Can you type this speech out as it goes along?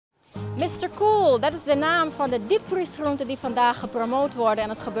Mr. Cool, dat is de naam van de diepvriesgroenten die vandaag gepromoot worden. En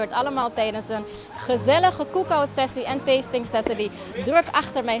het gebeurt allemaal tijdens een gezellige cookout-sessie en tasting-sessie die druk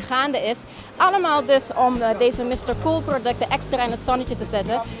achter mij gaande is. Allemaal dus om deze Mr. Cool producten extra in het zonnetje te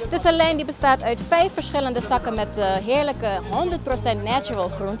zetten. Het is een lijn die bestaat uit 5 verschillende zakken met heerlijke 100% natural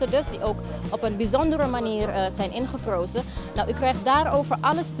groenten. Dus die ook op een bijzondere manier zijn ingefrozen. Nou, u krijgt daarover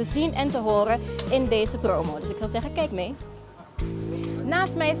alles te zien en te horen in deze promo. Dus ik zou zeggen, kijk mee.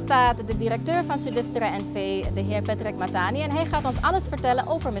 Naast mij staat de directeur van Sudistere NV, de heer Patrick Matani, en hij gaat ons alles vertellen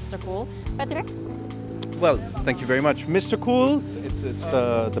over Mr. Cool. Patrick? Well, thank you very much. Mr. Cool, it's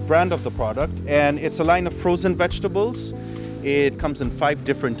the brand of the product, and it's a line of frozen vegetables. It comes in 5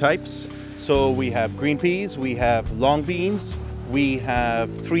 different types. So we have green peas, we have long beans, we have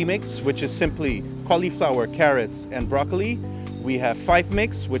 3 mix, which is simply cauliflower, carrots, and broccoli. We have 5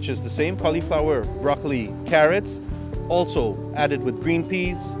 mix, which is the same, cauliflower, broccoli, carrots, also added with green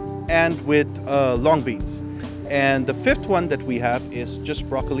peas and with long beans. And the 5th one that we have is just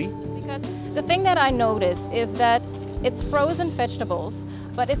broccoli. Because the thing that I noticed is that it's frozen vegetables,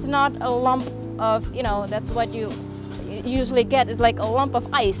 but it's not a lump of, that's what you usually get, is like a lump of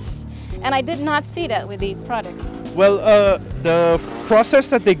ice. And I did not see that with these products. Well, the process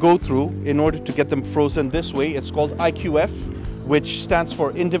that they go through in order to get them frozen this way, it's called IQF, which stands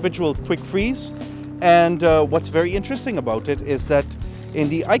for individual quick freeze. And what's very interesting about it is that in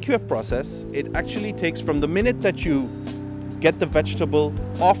the IQF process, it actually takes from the minute that you get the vegetable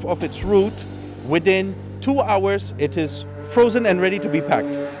off of its root, within 2 hours it is frozen and ready to be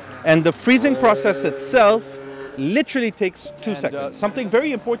packed. And the freezing process itself literally takes 2 seconds. Something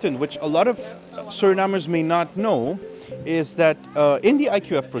very important, which a lot of Surinamers may not know, is that in the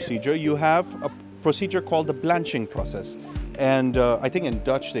IQF procedure, you have a procedure called the blanching process. And I think in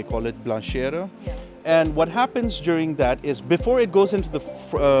Dutch they call it blancheren. Yeah. And what happens during that is before it goes into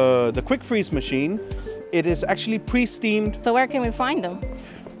the quick freeze machine, it is actually pre-steamed. So where can we find them?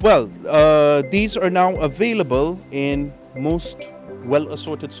 Well, these are now available in most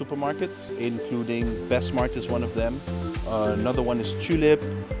well-assorted supermarkets, including Bestmart is one of them. Another one is Tulip.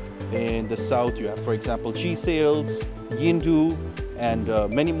 In the south you have, for example, G-Sales, Yindu, and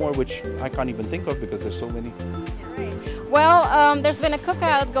many more which I can't even think of because there's so many. Well, there's been a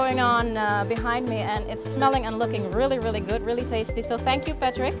cookout going on behind me and it's smelling and looking really, really good, really tasty. So thank you,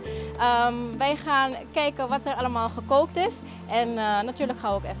 Patrick. Wij gaan kijken wat er allemaal gekookt is en natuurlijk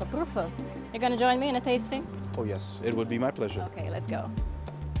gaan we ook even proeven. You're gonna join me in a tasting? Oh yes, it would be my pleasure. Okay, let's go.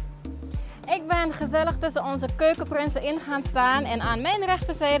 Ik ben gezellig tussen onze keukenprinsen in gaan staan en aan mijn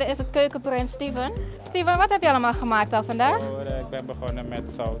rechterzijde is het keukenprins Steven. Steven, wat heb je allemaal gemaakt al vandaag? Ik ben begonnen met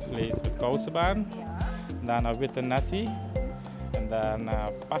zoutvlees met kousenbaan. Daarna witte nasi en daarna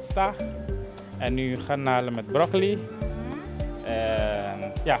pasta en nu garnalen met broccoli.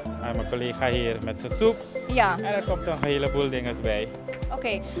 En ja, en mijn collega hier met zijn soep. Ja. En er komt nog een heleboel dingen bij.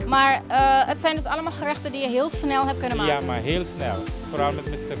 Oké, maar het zijn dus allemaal gerechten die je heel snel hebt kunnen maken? Ja, maar heel snel. Vooral met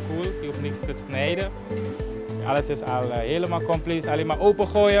Mr. Cool, je hoeft niets te snijden. Alles is al helemaal compleet, alleen maar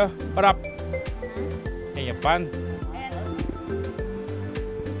opengooien, brap, in je pan.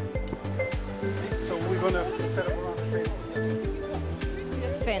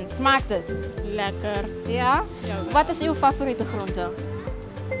 Smaakt het? Lekker. Ja? Wat is uw favoriete groente?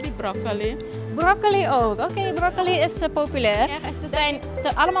 Die broccoli. Broccoli ook. Oké, broccoli is populair. Ze zijn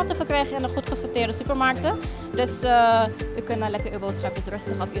allemaal te verkrijgen in de goed gesorteerde supermarkten. Dus u kunt dan lekker uw boodschapjes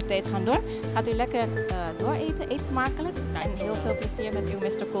rustig op uw tijd gaan doen. Gaat u lekker dooreten, eet smakelijk. En heel veel plezier met uw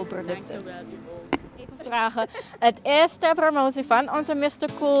Mr. Cool producten. Even vragen. Het is ter promotie van onze Mr.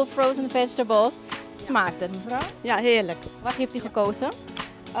 Cool Frozen Vegetables. Smaakt het, mevrouw? Ja, heerlijk. Wat heeft u gekozen?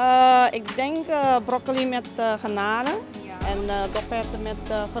 Ik denk broccoli met garnalen en doperten met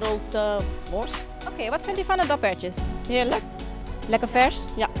gerookte worst. Oké, wat vindt u van de dopertjes? Heerlijk. Lekker vers?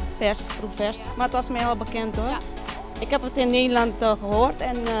 Ja, vers, proefvers. Maar het was mij al bekend hoor. Ja. Ik heb het in Nederland gehoord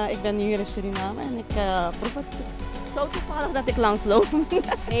en ik ben nu hier in Suriname en ik proef het. Zo toevallig dat ik langsloop.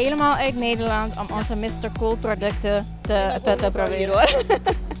 Helemaal uit Nederland om onze Mr. Cool producten te proberen. Hoor.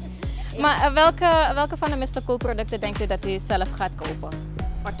 Maar welke van de Mr. Cool producten denkt u dat u zelf gaat kopen?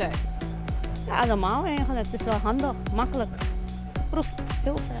 Partij? Ja, allemaal eigenlijk. Het is wel handig, makkelijk. Proef,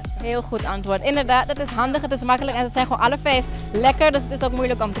 heel vers. Heel goed antwoord. Inderdaad, het is handig, het is makkelijk en ze zijn gewoon alle 5 lekker, dus het is ook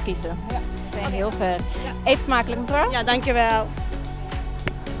moeilijk om te kiezen. Ja. Ze zijn heel ver. Ja. Eet smakelijk, mevrouw. Ja, dankjewel.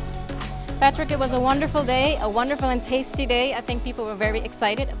 Patrick, it was a wonderful day, a wonderful and tasty day. I think people were very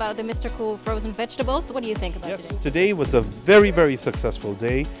excited about the Mr. Cool frozen vegetables. What do you think about today? Yes, today was a very, very successful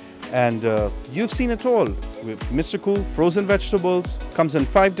day. And you've seen it all. With Mr. Cool frozen vegetables, comes in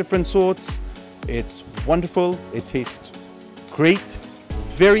 5 different sorts. It's wonderful, it tastes great,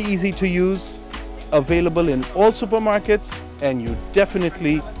 very easy to use, available in all supermarkets, and you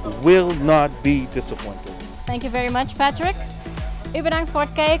definitely will not be disappointed. Thank you very much, Patrick. U bedankt voor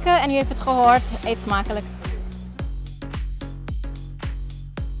het kijken en u heeft het gehoord. Eet smakelijk.